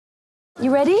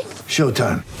You ready?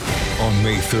 Showtime. On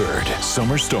May 3rd,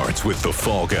 summer starts with The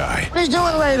Fall Guy. Let's do it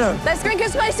later. Let's drink a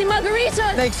spicy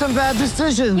margarita. Make some bad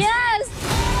decisions. Yes!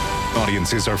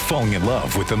 Audiences are falling in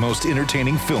love with the most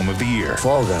entertaining film of the year.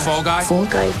 Fall Guy. Fall Guy? Fall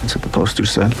Guy. That's what the poster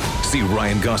said. See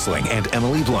Ryan Gosling and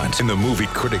Emily Blunt in the movie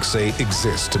critics say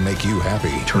exists to make you happy.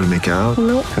 Trying to make it out?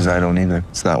 Nope. Because I don't either.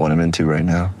 It's not what I'm into right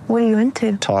now. What are you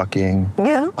into? Talking.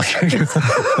 Yeah.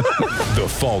 The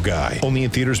Fall Guy. Only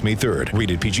in theaters May 3rd.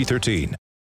 Rated PG-13.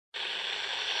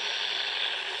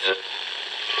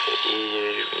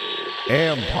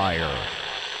 Empire.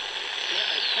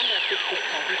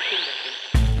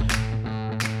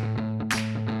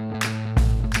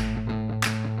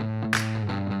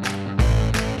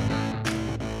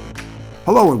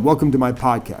 Hello and welcome to my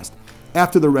podcast.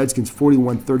 After the Redskins'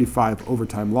 41-35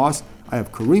 overtime loss, I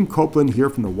have Kareem Copeland here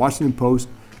from the Washington Post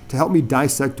to help me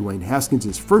dissect Dwayne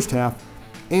Haskins' first half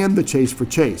and the chase for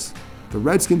Chase. The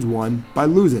Redskins won by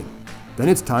losing. Then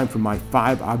it's time for my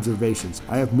 5 observations.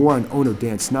 I have more on owner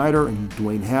Dan Snyder and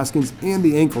Dwayne Haskins and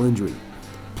the ankle injury,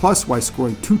 plus why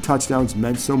scoring 2 touchdowns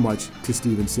meant so much to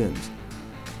Steven Sims.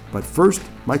 But first,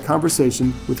 my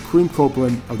conversation with Kareem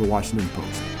Copeland of the Washington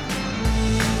Post.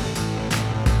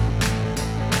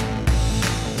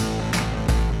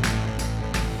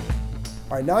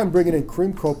 All right, now I'm bringing in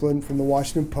Kareem Copeland from the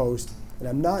Washington Post, and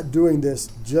I'm not doing this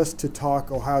just to talk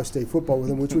Ohio State football with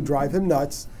him, which would drive him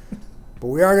nuts.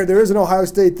 But there is an Ohio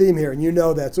State theme here, and you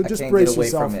know that. So just brace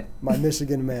yourself, my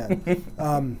Michigan man,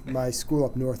 my school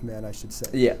up north man, I should say.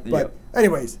 Yeah. But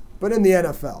anyways, but in the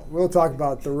NFL, we'll talk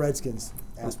about the Redskins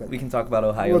aspect. We can talk about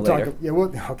Ohio later.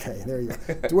 Okay, there you go.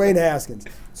 Dwayne Haskins.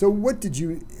 So what did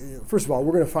you? First of all,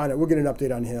 we're going to find out. We'll get an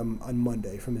update on him on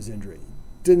Monday from his injury.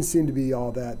 Didn't seem to be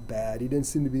all that bad. He didn't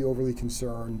seem to be overly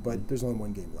concerned, but there's only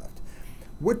one game left.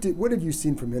 What have you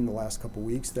seen from him the last couple of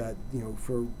weeks that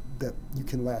that you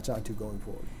can latch onto going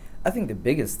forward? I think the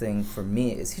biggest thing for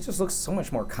me is he just looks so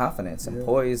much more confident and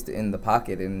poised in the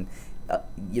pocket, and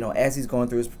as he's going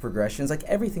through his progressions, like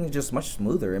everything is just much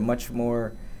smoother and much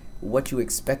more what you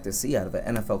expect to see out of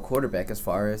an NFL quarterback, as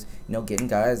far as getting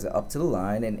guys up to the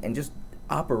line and just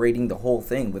operating the whole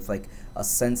thing with like a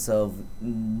sense of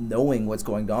knowing what's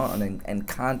going on and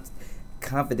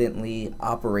confidently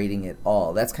operating it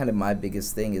all. That's kind of my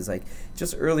biggest thing, is like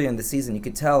just earlier in the season you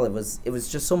could tell it was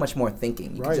just so much more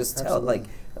thinking. You could just tell, like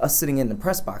us sitting in the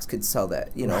press box could tell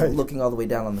that, looking all the way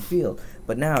down on the field.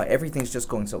 But now everything's just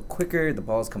going so quicker, the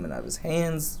ball's coming out of his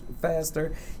hands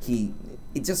faster.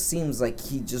 It just seems like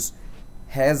he just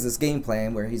has this game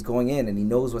plan where he's going in and he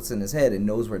knows what's in his head and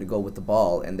knows where to go with the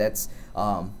ball, and that's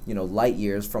light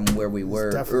years from where we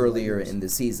were earlier in the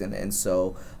season. And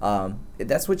so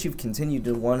that's what you've continued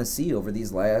to want to see over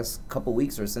these last couple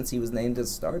weeks, or since he was named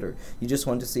as starter. You just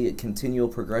want to see a continual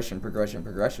progression,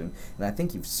 and I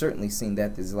think you've certainly seen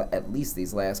that at least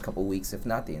these last couple weeks, if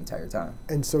not the entire time.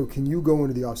 And so can you go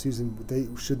into the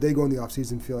offseason, should they go in the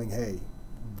offseason feeling, hey,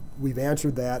 we've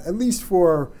answered that, at least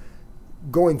for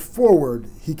going forward,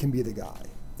 he can be the guy?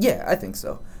 Yeah, I think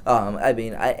so.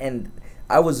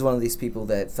 I was one of these people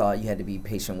that thought you had to be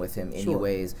patient with him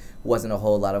anyways. Sure. Wasn't a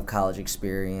whole lot of college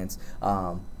experience.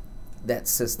 That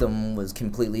system was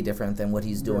completely different than what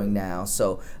he's doing now.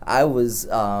 So I was,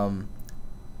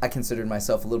 I considered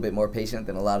myself a little bit more patient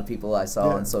than a lot of people I saw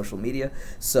on social media.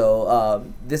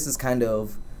 So this is kind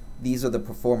of, these are the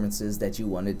performances that you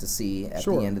wanted to see at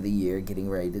the end of the year, getting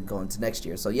ready to go into next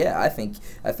year. So yeah, I think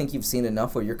you've seen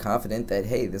enough where you're confident that,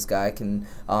 hey, this guy can,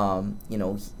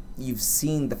 you've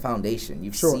seen the foundation.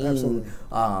 You've seen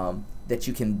that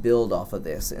you can build off of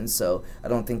this. And so I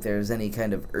don't think there's any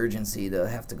kind of urgency to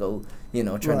have to go,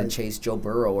 trying to chase Joe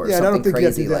Burrow or something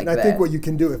crazy like that. I think what you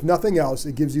can do, if nothing else,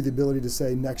 it gives you the ability to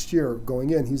say next year going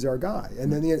in, he's our guy.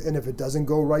 And then and if it doesn't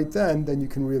go right then you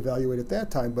can reevaluate at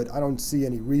that time. But I don't see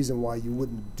any reason why you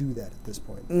wouldn't do that at this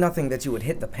point. Nothing that you would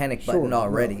hit the panic button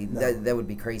already. No. That would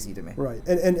be crazy to me. Right.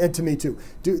 And to me too.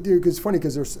 It's funny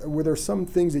because were there some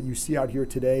things that you see out here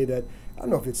today that, I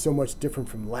don't know if it's so much different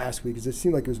from last week, because it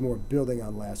seemed like it was more building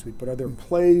on last week, but are there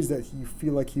plays that you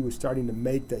feel like he was starting to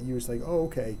make that you was like, oh,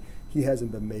 okay, he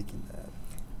hasn't been making that?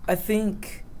 I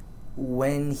think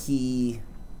the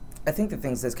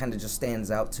things that kind of just stands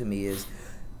out to me is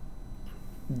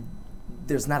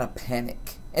there's not a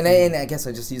panic. And I guess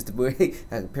I just used the word,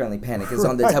 apparently panic is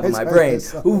on the top of my brain.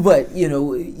 But,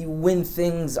 when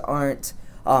things aren't,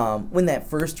 when that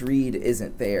first read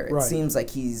isn't there, it seems like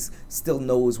he's still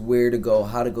knows where to go,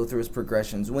 how to go through his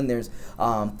progressions. When there's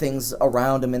things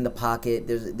around him in the pocket,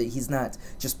 he's not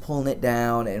just pulling it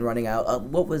down and running out.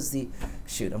 What was the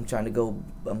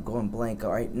I'm going blank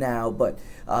right now, but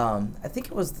I think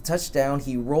it was the touchdown.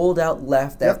 He rolled out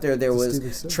left after there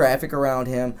was traffic around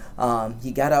him.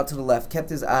 He got out to the left, kept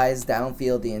his eyes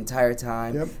downfield the entire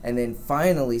time, and then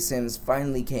finally Sims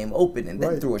came open and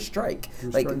then threw a strike.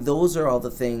 Those are all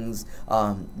the things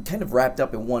kind of wrapped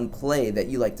up in one play that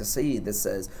you like to see that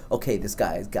says, okay, this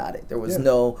guy's got it. There was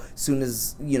soon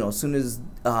as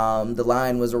the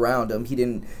line was around him, he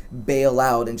didn't bail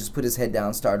out and just put his head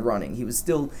down, start running. He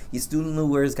still knew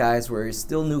where his guys were. He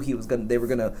still knew they were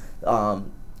gonna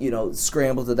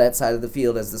scramble to that side of the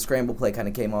field as the scramble play kind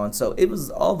of came on. So it was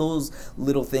all those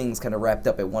little things kind of wrapped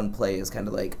up at one play. Is kind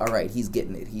of like, all right, he's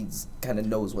getting it. He's kind of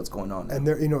knows what's going on now. And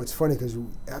there, it's funny because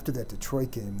after that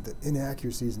Detroit game, the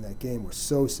inaccuracies in that game were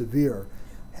so severe.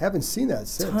 Haven't seen that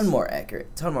since. Ton more accurate,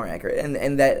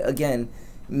 and that again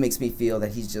makes me feel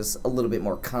that he's just a little bit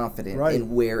more confident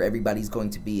in where everybody's going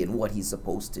to be and what he's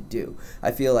supposed to do.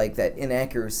 I feel like that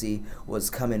inaccuracy was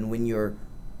coming when you're,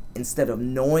 instead of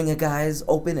knowing a guy's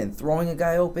open and throwing a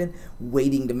guy open,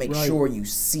 waiting to make sure you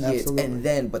see it, and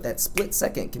then, but that split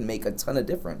second can make a ton of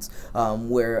difference.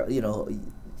 Where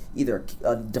either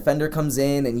a defender comes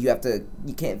in and you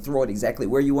can't throw it exactly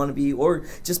where you want to be, or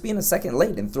just being a second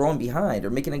late and throwing behind, or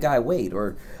making a guy wait,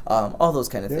 or all those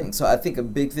kind of things. So I think a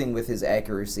big thing with his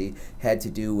accuracy had to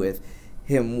do with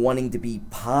him wanting to be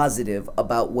positive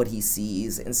about what he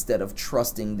sees instead of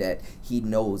trusting that he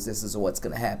knows this is what's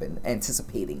going to happen,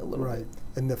 anticipating a little bit.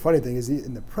 And the funny thing is,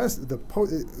 in the press,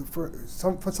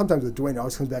 sometimes with Dwayne, it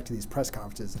always comes back to these press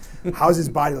conferences. How's his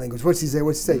body language? What's he say?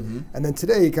 Mm-hmm. And then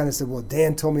today he kind of said, well,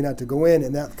 Dan told me not to go in,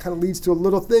 and that kind of leads to a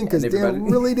little thing because Dan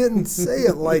really didn't say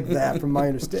it like that from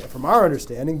our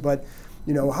understanding. But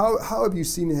how have you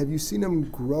seen it? Have you seen him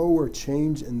grow or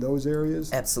change in those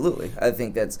areas? Absolutely. I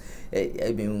think that's,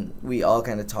 we all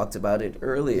kind of talked about it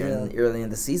early in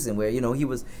the season where, he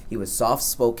was soft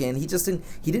spoken. He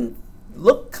didn't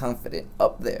look confident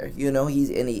up there,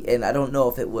 and I don't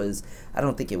know if I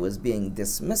don't think it was being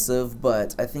dismissive,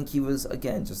 but I think he was,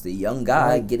 again, just a young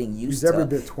guy getting used to every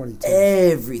bit 22.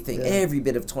 Every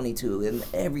bit of 22 and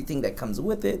everything that comes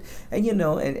with it. And,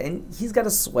 and he's got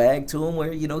a swag to him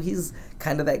where, he's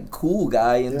kind of that cool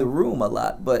guy in the room a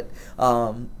lot. But,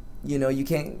 you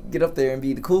can't get up there and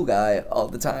be the cool guy all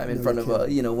the time in front of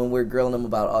when we're grilling him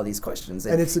about all these questions.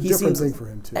 And it's a different thing for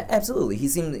him too. Absolutely, he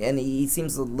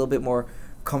seems a little bit more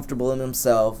comfortable in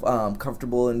himself,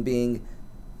 comfortable in being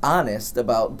honest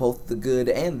about both the good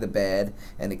and the bad,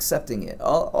 and accepting it.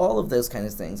 All of those kind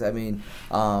of things. I mean,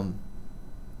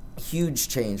 huge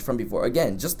change from before.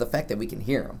 Again, just the fact that we can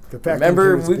hear him.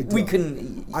 Remember, we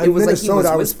couldn't. It was like he was whispering.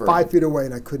 I was 5 feet away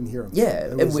and I couldn't hear him.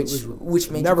 Yeah, which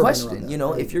made you question.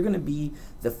 If you're going to be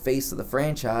the face of the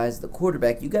franchise, the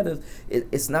quarterback, you got to.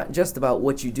 It's not just about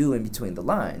what you do in between the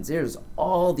lines. There's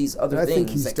all these other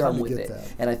things that come with it,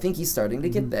 and I think he's starting to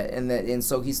get that, and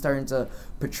so he's starting to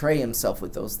portray himself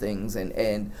with those things,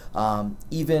 and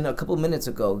even a couple minutes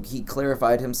ago, he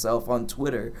clarified himself on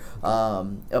Twitter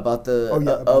about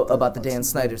the Dan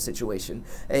Snyder situation,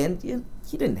 and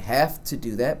he didn't have to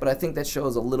do that, but I think that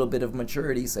shows a little bit of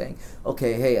maturity, saying,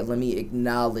 "Okay, hey, let me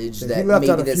acknowledge that." He left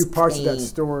out a few parts of that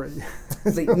story.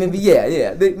 Maybe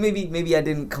I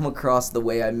didn't come across the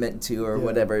way I meant to, or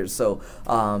whatever. So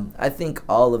I think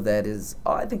all of this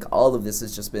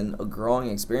has just been a growing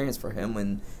experience for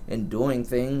him in doing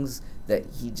things that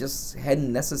he just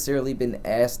hadn't necessarily been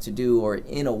asked to do, or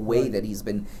in a way that he's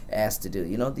been asked to do.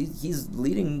 He's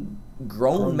leading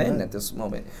grown men at this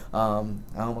moment. I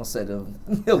almost said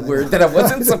a word that I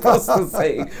wasn't supposed to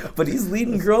say, but he's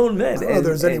leading grown men. I don't know if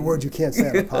there's any word you can't say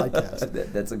on a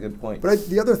podcast. That's a good point. But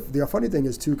the funny thing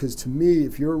is, too, because to me,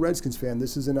 if you're a Redskins fan,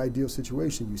 this is an ideal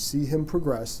situation. You see him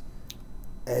progress,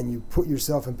 and you put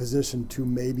yourself in position to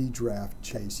maybe draft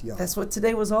Chase Young. That's what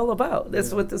today was all about.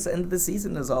 That's what this end of the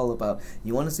season is all about.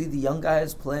 You want to see the young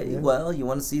guys play well. You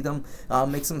want to see them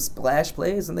make some splash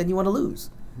plays, and then you want to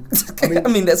lose. I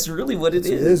mean, that's really what it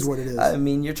is. It is what it is. I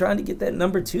mean, you're trying to get that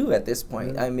number 2 at this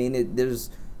point. I mean,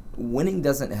 winning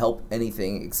doesn't help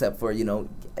anything except for,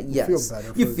 yes,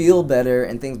 you feel better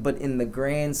and things, but in the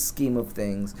grand scheme of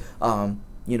things,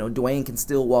 Dwayne can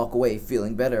still walk away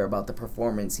feeling better about the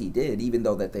performance he did, even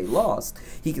though that they lost.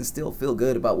 He can still feel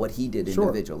good about what he did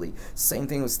individually. Same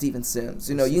thing with Steven Sims.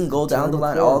 You can go down the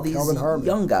line, all these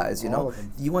young guys,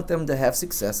 you want them to have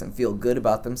success and feel good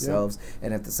about themselves,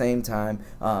 and at the same time,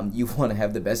 you want to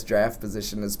have the best draft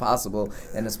position as possible,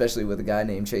 and especially with a guy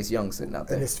named Chase Young sitting out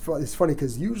there. And it's funny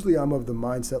because usually I'm of the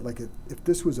mindset, like if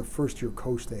this was a first-year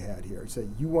coach they had here, say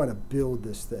you want to build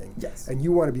this thing, and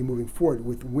you want to be moving forward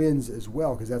with wins as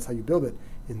well, because that's how you build it.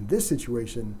 In this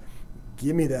situation,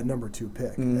 give me that number 2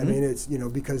 pick. I mean, it's,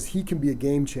 because he can be a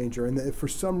game changer. And if for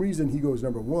some reason he goes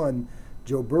number 1,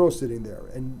 Joe Burrow's sitting there.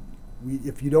 And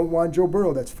if you don't want Joe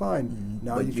Burrow, that's fine.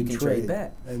 Now But you can trade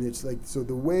back. And it's like, so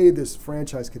the way this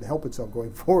franchise can help itself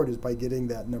going forward is by getting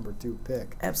that number 2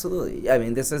 pick. Absolutely. I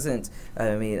mean, this isn't,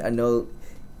 I know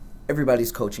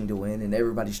everybody's coaching to win and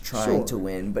everybody's trying to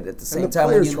win, but at the same time,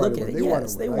 when you look at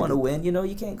it, they want to win.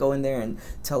 You can't go in there and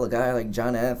tell a guy like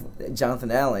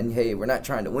Jonathan Allen, hey, we're not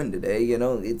trying to win today.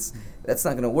 That's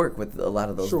not going to work with a lot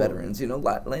of those veterans.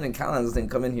 Landon Collins didn't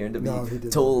come in here to be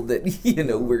told that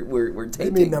we're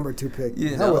taking. They made number 2 pick.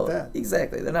 Hell with that.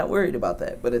 Exactly. They're not worried about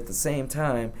that. But at the same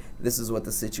time, this is what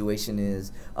the situation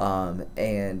is.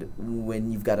 And when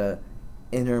you've got a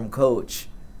interim coach,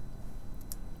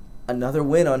 another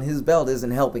win on his belt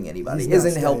isn't helping anybody.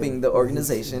 Isn't helping the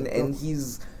organization, and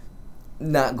he's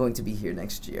not going to be here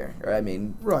next year.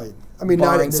 Right.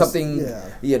 Barring something,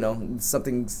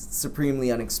 something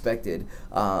supremely unexpected,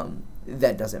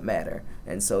 that doesn't matter.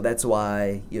 And so that's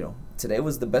why, today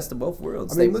was the best of both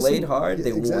worlds. They played hard.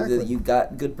 You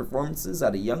got good performances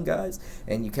out of young guys,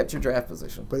 and you kept your draft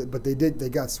position. But they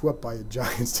got swept by a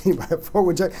Giants team, by a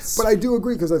 4-win Giants. But I do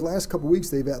agree, because the last couple of weeks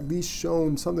they've at least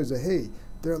shown something that, hey,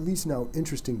 they're at least now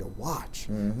interesting to watch.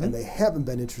 And they haven't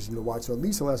been interesting to watch, so at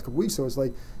least the last couple weeks. So it's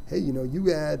like, hey,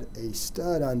 you add a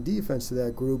stud on defense to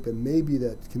that group, and maybe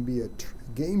that can be a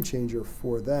game changer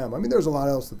for them. There's a lot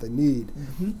else that they need,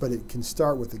 but it can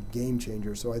start with a game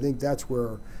changer. So I think that's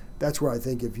where I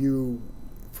think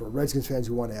for Redskins fans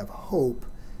who want to have hope,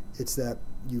 it's that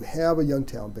you have a young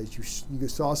talent base. You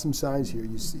saw some signs here.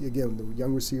 You see, again, the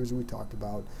young receivers that we talked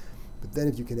about, but then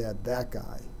if you can add that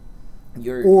guy,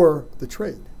 or the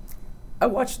trade. I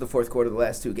watched the fourth quarter of the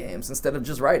last 2 games instead of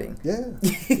just writing. Yeah.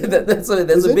 That's a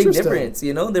big difference.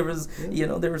 There was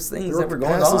there was things that were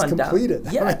going on. Completed.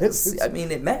 Yes.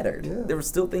 It mattered. Yeah. There were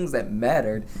still things that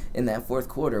mattered in that fourth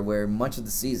quarter, where much of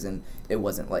the season it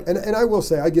wasn't like that. And I will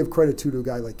say, I give credit to a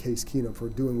guy like Case Keenum for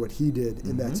doing what he did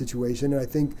in that situation. And I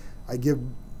think I give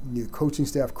the coaching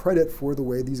staff credit for the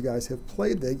way these guys have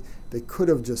played. They could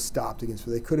have just stopped against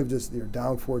it. They could have just,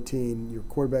 down 14, your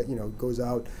quarterback, goes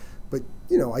out. But,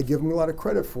 I give them a lot of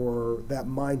credit for that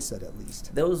mindset, at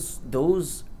least.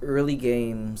 Those early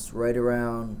games right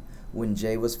around when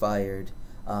Jay was fired,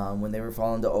 when they were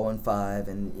falling to 0-5,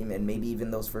 and maybe even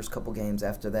those first couple games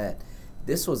after that,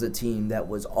 this was a team that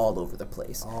was all over the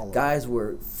place. Guys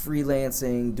were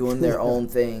freelancing, doing their own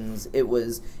things. It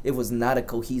was not a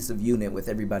cohesive unit with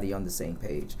everybody on the same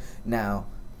page. Now,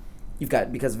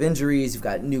 because of injuries, you've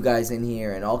got new guys in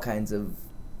here and all kinds of.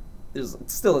 There's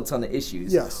still a ton of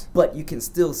issues. Yes. But you can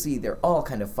still see they're all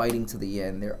kind of fighting to the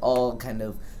end. They're all kind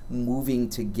of moving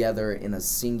together in a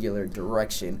singular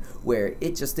direction, where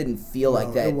it just didn't feel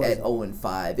like that at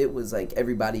 0-5. It was like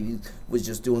everybody was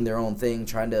just doing their own thing,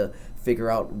 trying to figure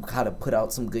out how to put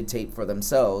out some good tape for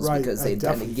themselves, because they'd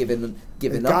kind of given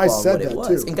up on what it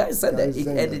was. And guys said that.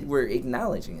 And we're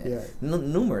acknowledging it. Yeah.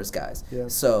 Numerous guys. Yeah.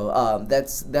 So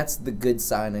that's the good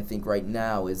sign, I think, right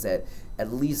now, is that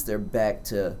at least they're back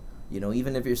to,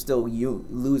 even if you're still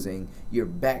losing, you're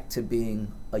back to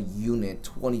being a unit,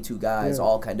 22 guys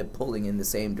all kind of pulling in the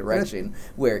same direction,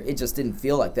 where it just didn't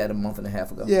feel like that a month and a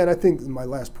half ago. Yeah, and I think my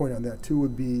last point on that, too,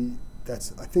 would be I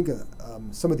think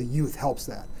some of the youth helps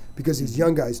that, because these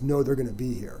young guys know they're going to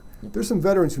be here. There's some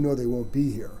veterans who know they won't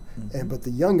be here, but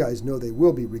the young guys know they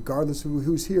will be, regardless of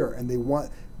who's here, and they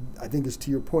want. I think it's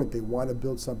to your point. They want to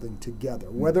build something together.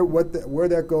 Where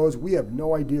that goes, we have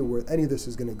no idea where any of this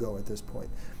is going to go at this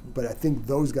point. But I think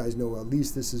those guys know at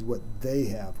least this is what they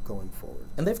have going forward.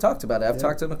 And they've talked about it. I've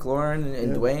talked to McLaurin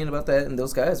and Dwayne about that, and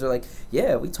those guys are like,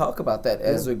 yeah, we talk about that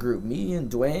as a group. Me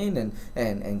and Dwayne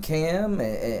and Cam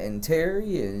and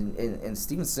Terry and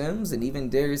Steven Sims and even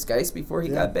Darius Geis before he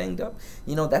got banged up.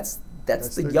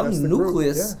 That's the young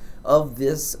nucleus of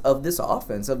this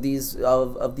offense, of these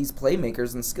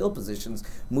playmakers and skill positions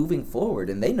moving forward,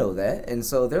 and they know that, and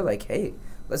so they're like, hey,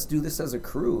 let's do this as a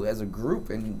crew, as a group,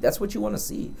 and that's what you want to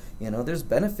see. There's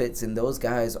benefits in those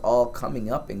guys all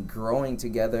coming up and growing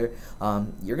together.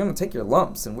 You're going to take your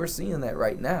lumps, and we're seeing that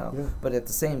right now. Yeah. But at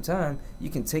the same time, you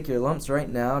can take your lumps right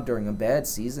now during a bad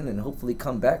season and hopefully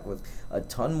come back with a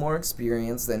ton more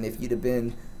experience than if you'd have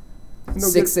been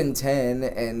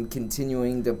 6-10 and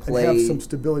continuing to play. And have some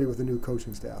stability with the new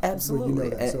coaching staff.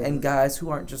 Absolutely, and guys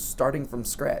who aren't just starting from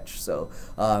scratch. So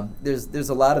there's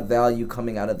a lot of value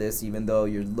coming out of this, even though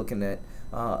you're looking at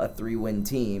a 3-win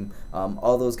team.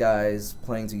 All those guys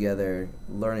playing together,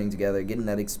 learning together, getting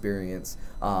that experience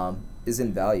is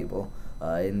invaluable.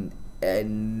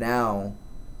 And now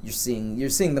you're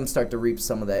seeing them start to reap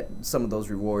some of those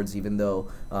rewards, even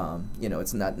though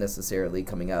it's not necessarily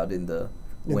coming out in the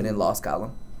win and loss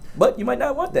column. But you might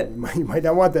not want that. You might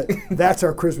not want that. That's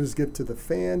our Christmas gift to the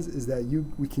fans, is that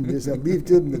we can just at least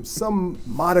give them some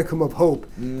modicum of hope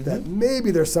that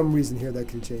maybe there's some reason here that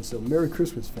can change. So Merry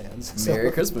Christmas, fans.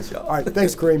 Merry Christmas, y'all. All right,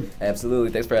 thanks, Kareem.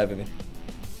 Absolutely. Thanks for having me.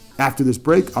 After this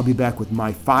break, I'll be back with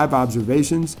my 5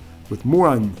 observations with more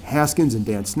on Haskins and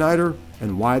Dan Snyder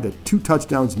and why the 2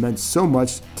 touchdowns meant so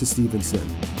much to Stevenson.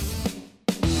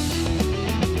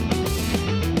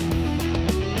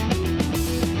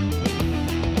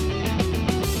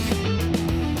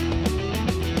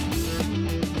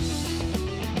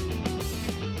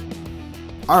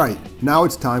 All right, now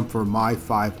it's time for my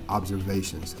 5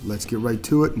 observations. Let's get right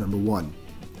to it. Number 1,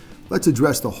 let's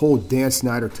address the whole Dan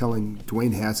Snyder telling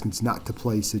Dwayne Haskins not to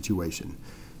play situation.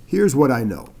 Here's what I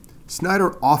know.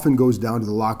 Snyder often goes down to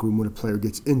the locker room when a player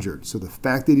gets injured, so the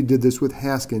fact that he did this with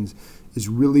Haskins is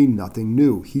really nothing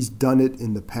new. He's done it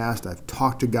in the past. I've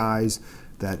talked to guys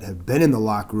that have been in the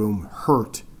locker room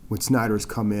hurt when Snyder's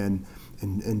come in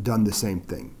and done the same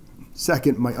thing.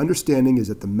 Second, my understanding is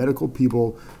that the medical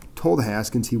people told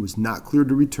Haskins he was not cleared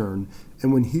to return,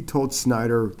 and when he told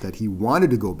Snyder that he wanted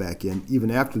to go back in,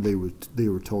 even after they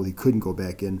were told he couldn't go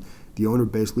back in, the owner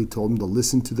basically told him to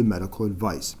listen to the medical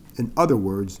advice. In other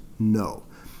words, no.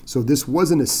 So this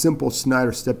wasn't a simple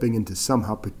Snyder stepping in to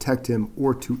somehow protect him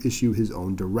or to issue his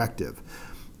own directive.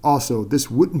 Also,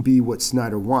 this wouldn't be what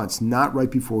Snyder wants, not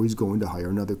right before he's going to hire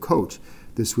another coach.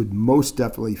 This would most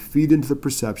definitely feed into the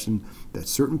perception that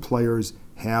certain players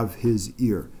have his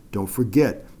ear. Don't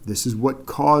forget, this is what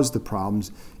caused the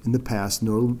problems in the past,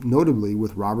 notably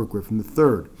with Robert Griffin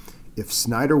III. If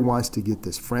Snyder wants to get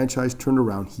this franchise turned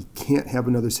around, he can't have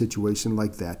another situation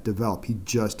like that develop. He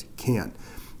just can't.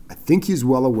 I think he's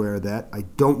well aware of that. I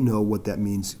don't know what that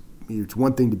means. It's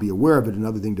one thing to be aware of it,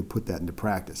 another thing to put that into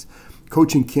practice.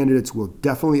 Coaching candidates will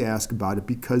definitely ask about it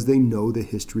because they know the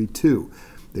history too.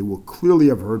 They will clearly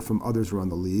have heard from others around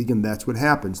the league, and that's what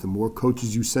happens. The more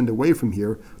coaches you send away from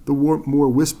here, the more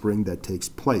whispering that takes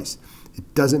place.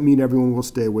 It doesn't mean everyone will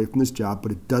stay away from this job,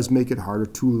 but it does make it harder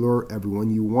to lure everyone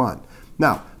you want.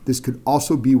 Now, this could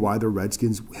also be why the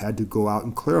Redskins had to go out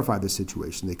and clarify the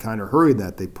situation. They kind of hurried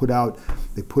that. They put out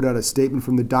a statement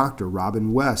from the doctor,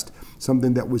 Robin West,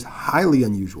 something that was highly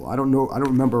unusual. I don't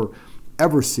remember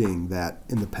ever seeing that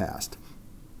in the past.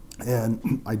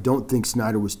 And I don't think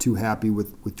Snyder was too happy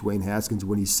with Dwayne Haskins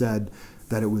when he said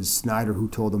that it was Snyder who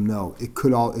told him no. It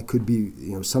could be,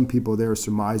 some people there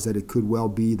surmise that it could well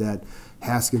be that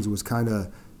Haskins was kind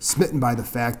of smitten by the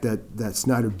fact that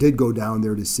Snyder did go down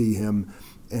there to see him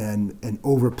and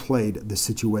overplayed the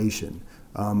situation.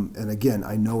 And again,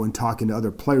 I know in talking to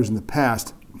other players in the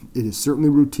past, it is certainly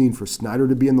routine for Snyder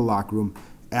to be in the locker room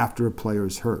after a player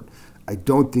is hurt. I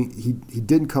don't think he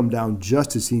didn't come down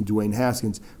just to see Dwayne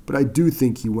Haskins, but I do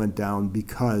think he went down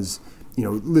because,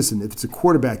 listen, if it's a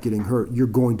quarterback getting hurt, you're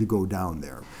going to go down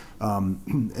there.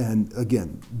 And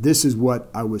again, this is what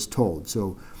I was told.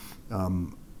 So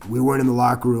we weren't in the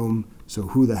locker room, so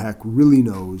who the heck really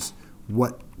knows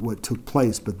what took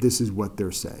place, but this is what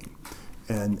they're saying.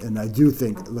 And I do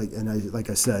think, like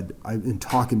I said, I've been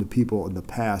talking to people in the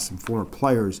past and former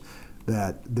players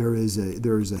that there is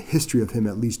a history of him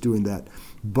at least doing that,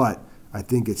 but I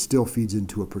think it still feeds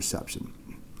into a perception.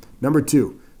 Number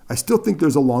 2, I still think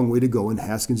there's a long way to go in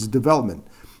Haskins' development.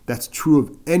 That's true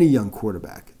of any young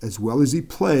quarterback. As well as he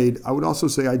played, I would also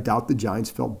say I doubt the Giants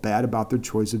felt bad about their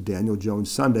choice of Daniel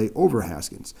Jones Sunday over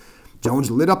Haskins.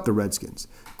 Jones lit up the Redskins.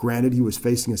 Granted, he was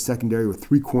facing a secondary with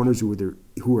 3 corners who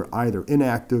were either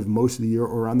inactive most of the year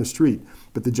or on the street,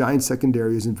 but the Giants'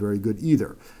 secondary isn't very good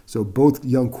either. So both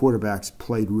young quarterbacks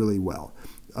played really well.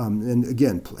 And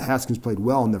again, Haskins played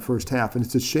well in the first half, and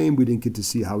it's a shame we didn't get to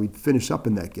see how he'd finish up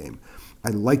in that game. I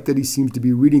like that he seems to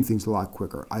be reading things a lot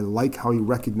quicker. I like how he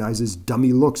recognizes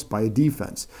dummy looks by a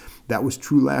defense. That was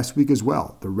true last week as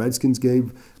well. The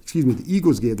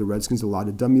Eagles gave the Redskins a lot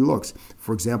of dummy looks.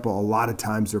 For example, a lot of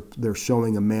times they're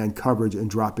showing a man coverage and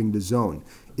dropping the zone.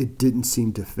 It didn't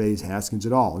seem to faze Haskins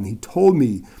at all. And he told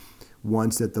me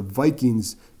once that the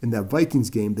Vikings, in that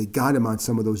Vikings game, they got him on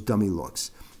some of those dummy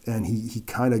looks. And he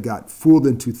kind of got fooled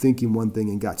into thinking one thing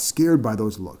and got scared by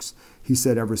those looks. He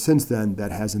said ever since then,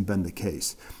 that hasn't been the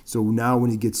case. So now when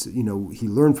he gets, he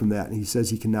learned from that, and he says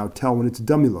he can now tell when it's a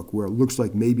dummy look, where it looks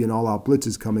like maybe an all-out blitz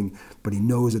is coming, but he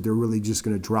knows that they're really just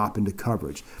going to drop into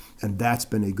coverage. And that's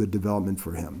been a good development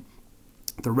for him.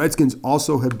 The Redskins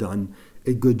also have done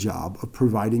a good job of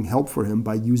providing help for him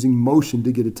by using motion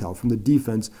to get a tell from the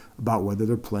defense about whether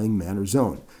they're playing man or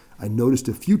zone. I noticed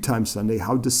a few times Sunday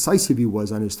how decisive he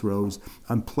was on his throws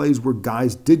on plays where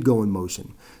guys did go in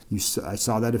motion. I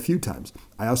saw that a few times.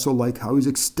 I also like how he's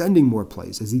extending more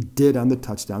plays, as he did on the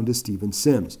touchdown to Steven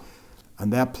Sims. On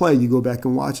that play, you go back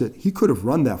and watch it, he could have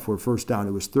run that for a first down.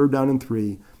 It was 3rd down and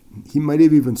 3. He might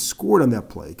have even scored on that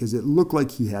play because it looked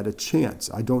like he had a chance.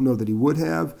 I don't know that he would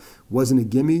have. Wasn't a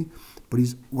gimme. But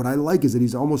what I like is that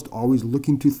he's almost always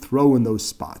looking to throw in those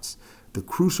spots. The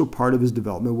crucial part of his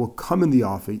development will come in the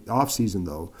off-season,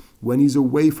 though, when he's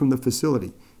away from the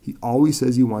facility. He always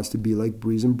says he wants to be like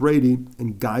Brees and Brady,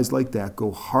 and guys like that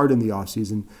go hard in the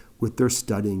off-season with their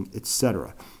studying,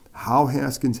 etc. How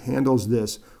Haskins handles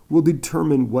this will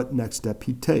determine what next step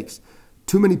he takes.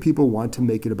 Too many people want to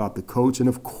make it about the coach, and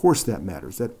of course that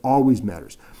matters. That always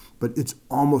matters. But it's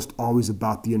almost always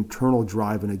about the internal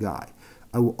drive in a guy.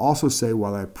 I will also say,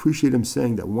 while I appreciate him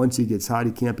saying that once he gets hot,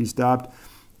 he can't be stopped,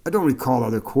 I don't recall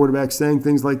other quarterbacks saying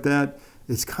things like that.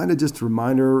 It's kind of just a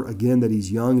reminder, again, that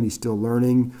he's young and he's still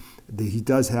learning. He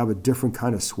does have a different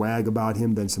kind of swag about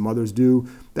him than some others do.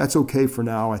 That's okay for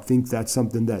now. I think that's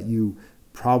something that you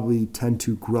probably tend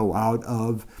to grow out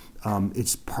of.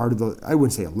 It's part of I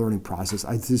wouldn't say a learning process.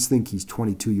 I just think he's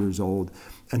 22 years old,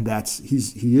 and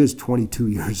he is 22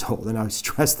 years old. And I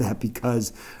stress that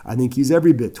because I think he's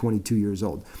every bit 22 years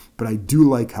old. But I do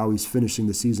like how he's finishing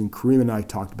the season. Kareem and I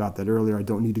talked about that earlier. I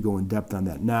don't need to go in depth on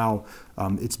that now.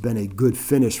 It's been a good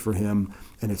finish for him,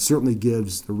 and it certainly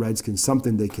gives the Redskins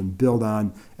something they can build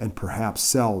on and perhaps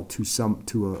sell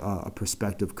to a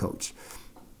prospective coach.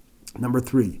 Number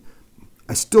 3.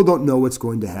 I still don't know what's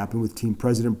going to happen with team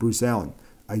president Bruce Allen.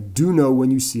 I do know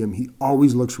when you see him, he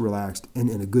always looks relaxed and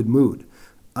in a good mood.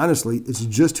 Honestly, it's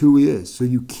just who he is. So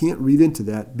you can't read into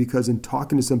that because in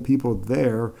talking to some people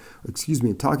there's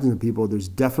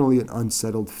definitely an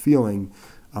unsettled feeling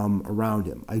around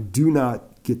him. I do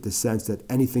not get the sense that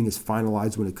anything is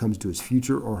finalized when it comes to his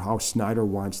future or how Snyder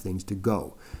wants things to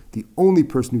go. The only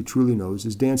person who truly knows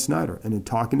is Dan Snyder, and in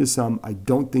talking to some, I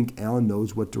don't think Allen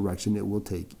knows what direction it will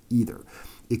take either.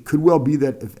 It could well be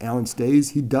that if Allen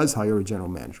stays, he does hire a general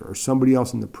manager or somebody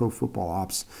else in the pro football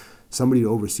ops, somebody to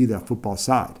oversee that football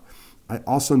side. I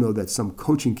also know that some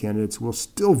coaching candidates will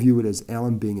still view it as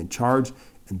Allen being in charge,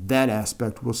 and that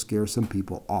aspect will scare some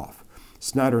people off.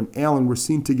 Snyder and Allen were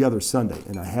seen together Sunday,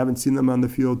 and I haven't seen them on the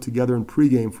field together in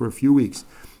pregame for a few weeks.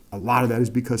 A lot of that is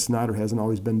because Snyder hasn't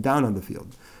always been down on the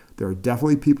field. There are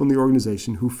definitely people in the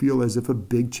organization who feel as if a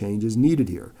big change is needed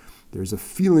here. There's a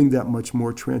feeling that much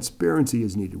more transparency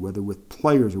is needed, whether with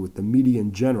players or with the media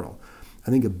in general. I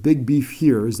think a big beef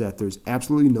here is that there's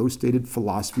absolutely no stated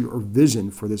philosophy or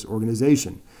vision for this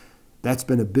organization. That's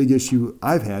been a big issue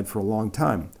I've had for a long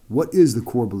time. What is the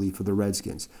core belief of the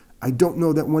Redskins? I don't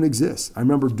know that one exists. I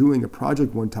remember doing a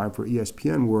project one time for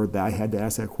ESPN where I had to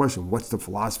ask that question, what's the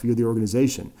philosophy of the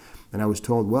organization? And I was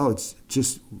told, well, it's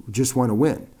just want to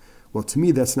win. Well, to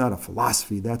me, that's not a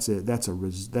philosophy. That's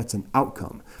an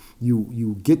outcome.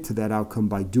 You get to that outcome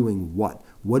by doing what?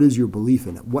 What is your belief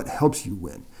in it? What helps you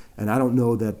win? And I don't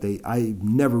know that I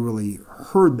never really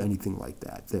heard anything like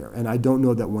that there. And I don't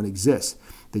know that one exists.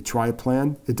 They try a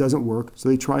plan, it doesn't work, so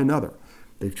they try another.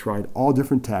 They've tried all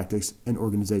different tactics and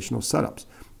organizational setups.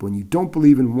 But when you don't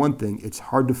believe in one thing, it's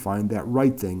hard to find that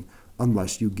right thing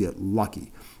unless you get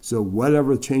lucky. So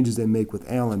whatever changes they make with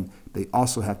Allen, they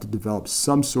also have to develop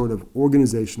some sort of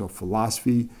organizational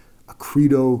philosophy, a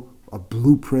credo, a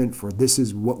blueprint for this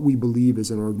is what we believe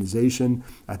as an organization.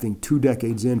 I think 2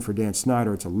 decades in for Dan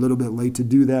Snyder, it's a little bit late to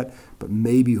do that, but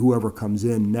maybe whoever comes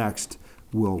in next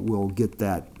will get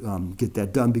that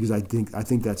done because I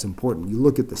think that's important. You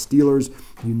look at the Steelers,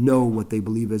 you know what they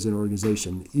believe as an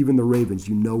organization. Even the Ravens,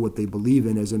 you know what they believe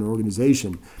in as an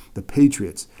organization. The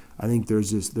Patriots, I think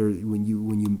when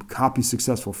you copy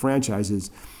successful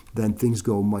franchises, then things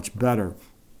go much better.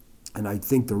 And I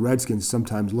think the Redskins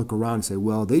sometimes look around and say,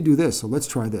 well, they do this, so let's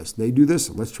try this. They do this,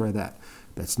 so let's try that.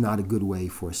 That's not a good way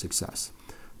for success.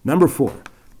 Number 4,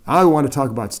 I want to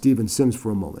talk about Steven Sims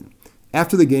for a moment.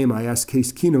 After the game, I asked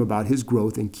Case Keenum about his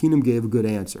growth, and Keenum gave a good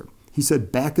answer. He said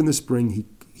back in the spring,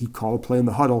 he called a play in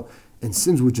the huddle, and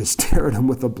Sims would just stare at him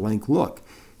with a blank look.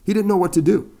 He didn't know what to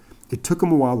do. It took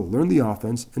him a while to learn the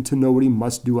offense and to know what he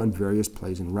must do on various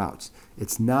plays and routes.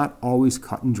 It's not always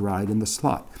cut and dried in the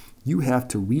slot. You have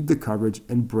to read the coverage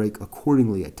and break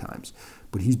accordingly at times.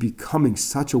 But he's becoming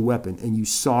such a weapon, and you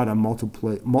saw it on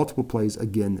multiple plays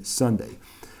again Sunday.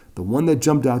 The one that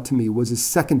jumped out to me was his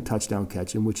second touchdown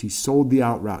catch in which he sold the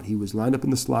out route. He was lined up in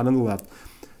the slot on the left,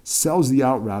 sells the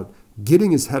out route,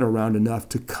 getting his head around enough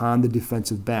to con the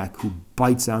defensive back who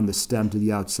bites on the stem to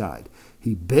the outside.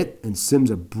 He bit, and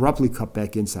Sims abruptly cut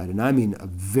back inside, and I mean a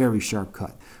very sharp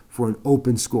cut, for an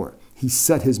open score. He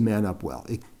set his man up well.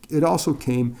 It also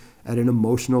came at an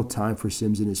emotional time for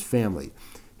Sims and his family.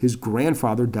 His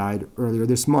grandfather died earlier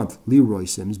this month, Leroy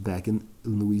Sims, back in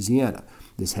Louisiana.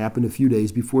 This happened a few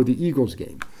days before the Eagles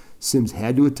game. Sims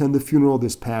had to attend the funeral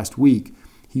this past week.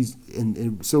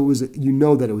 So it was,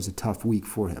 that it was a tough week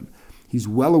for him. He's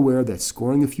well aware that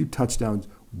scoring a few touchdowns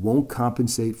won't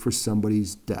compensate for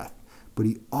somebody's death, but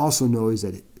he also knows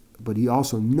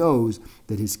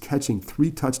that his catching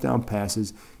 3 touchdown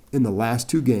passes in the last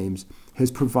 2 games has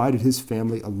provided his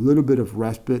family a little bit of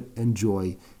respite and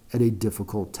joy at a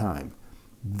difficult time.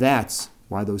 That's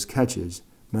why those catches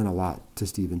meant a lot to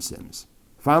Steven Sims.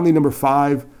 Finally, number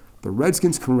 5, the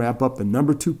Redskins can wrap up the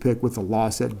number 2 pick with a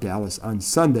loss at Dallas on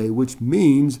Sunday, which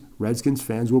means Redskins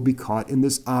fans will be caught in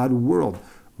this odd world,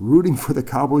 rooting for the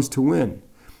Cowboys to win.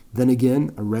 Then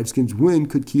again, a Redskins win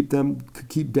could keep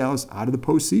Dallas out of the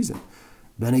postseason.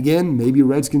 Then again, maybe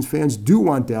Redskins fans do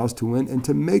want Dallas to win and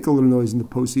to make a little noise in the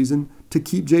postseason to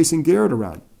keep Jason Garrett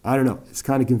around. I don't know. It's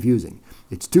kind of confusing.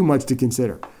 It's too much to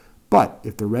consider. But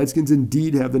if the Redskins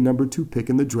indeed have the number 2 pick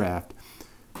in the draft,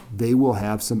 they will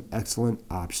have some excellent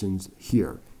options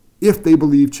here. If they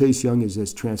believe Chase Young is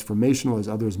as transformational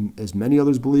as many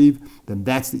others believe, then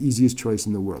that's the easiest choice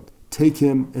in the world. Take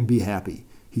him and be happy.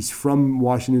 He's from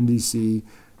Washington, D.C.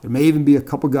 There may even be a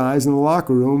couple guys in the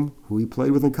locker room who he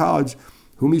played with in college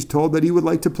whom he's told that he would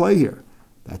like to play here.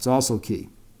 That's also key.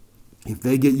 If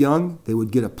they get Young, they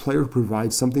would get a player who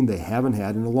provides something they haven't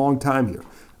had in a long time here,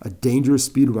 a dangerous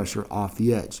speed rusher off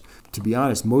the edge. To be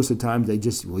honest, most of the time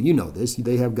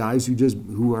they have guys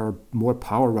who are more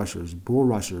power rushers, bull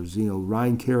rushers,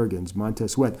 Ryan Kerrigan's,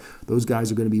 Montez Sweat. Those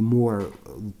guys are going to be more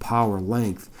power,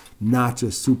 length, not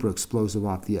just super explosive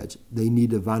off the edge. They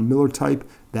need a Von Miller type.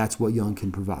 That's what Young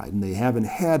can provide. And they haven't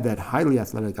had that highly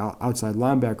athletic outside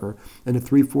linebacker in a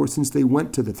 3-4 since they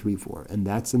went to the 3-4, and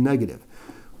that's a negative.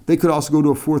 They could also go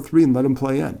to a 4-3 and let him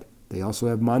play end. They also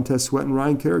have Montez Sweat and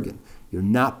Ryan Kerrigan. You're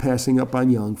not passing up on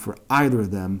Young for either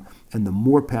of them, and the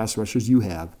more pass rushers you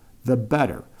have, the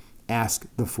better. Ask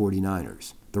the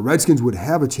 49ers. The Redskins would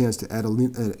have a chance to add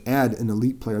an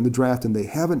elite player in the draft, and they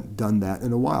haven't done that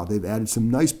in a while. They've added some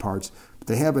nice parts, but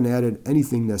they haven't added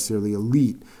anything necessarily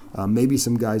elite. Maybe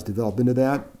some guys develop into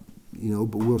that,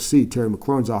 but we'll see. Terry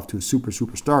McLaurin's off to a super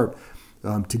start.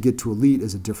 To get to elite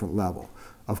is a different level.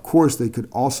 Of course, they could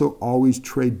also always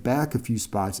trade back a few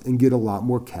spots and get a lot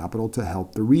more capital to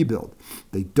help the rebuild.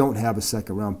 They don't have a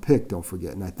second-round pick, don't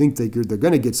forget, and I think they're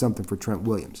going to get something for Trent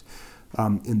Williams.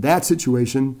 In that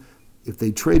situation, if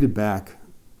they traded back,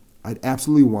 I'd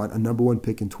absolutely want a number 1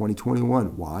 pick in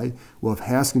 2021. Why? Well, if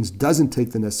Haskins doesn't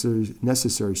take the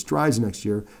necessary strides next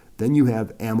year, then you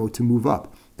have ammo to move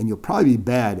up. And you'll probably be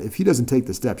bad. If he doesn't take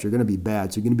the steps, you're going to be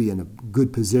bad. So you're going to be in a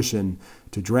good position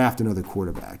to draft another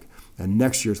quarterback. And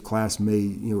next year's class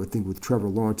may, I think with Trevor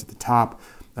Lawrence at the top,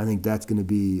 I think that's going to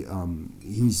be,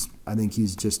 he's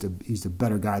a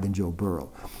better guy than Joe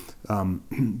Burrow.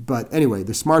 But anyway,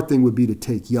 the smart thing would be to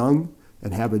take Young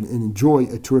and enjoy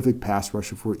a terrific pass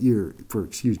rusher for years,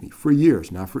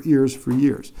 not for ears, for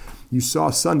years. You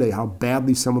saw Sunday how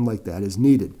badly someone like that is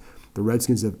needed. The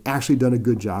Redskins have actually done a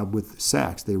good job with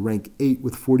sacks. They rank 8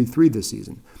 with 43 this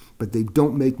season, but they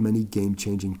don't make many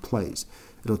game-changing plays.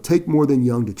 It'll take more than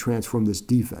Young to transform this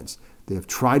defense. They have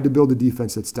tried to build a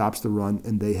defense that stops the run,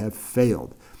 and they have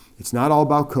failed. It's not all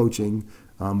about coaching,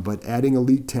 but adding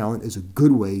elite talent is a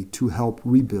good way to help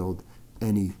rebuild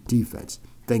any defense.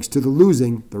 Thanks to the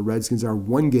losing, the Redskins are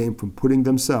 1 game from putting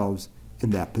themselves in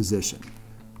that position.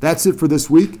 That's it for this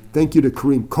week. Thank you to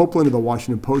Kareem Copeland of the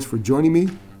Washington Post for joining me,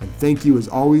 and thank you as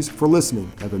always for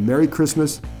listening. Have a Merry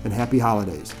Christmas and Happy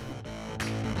Holidays.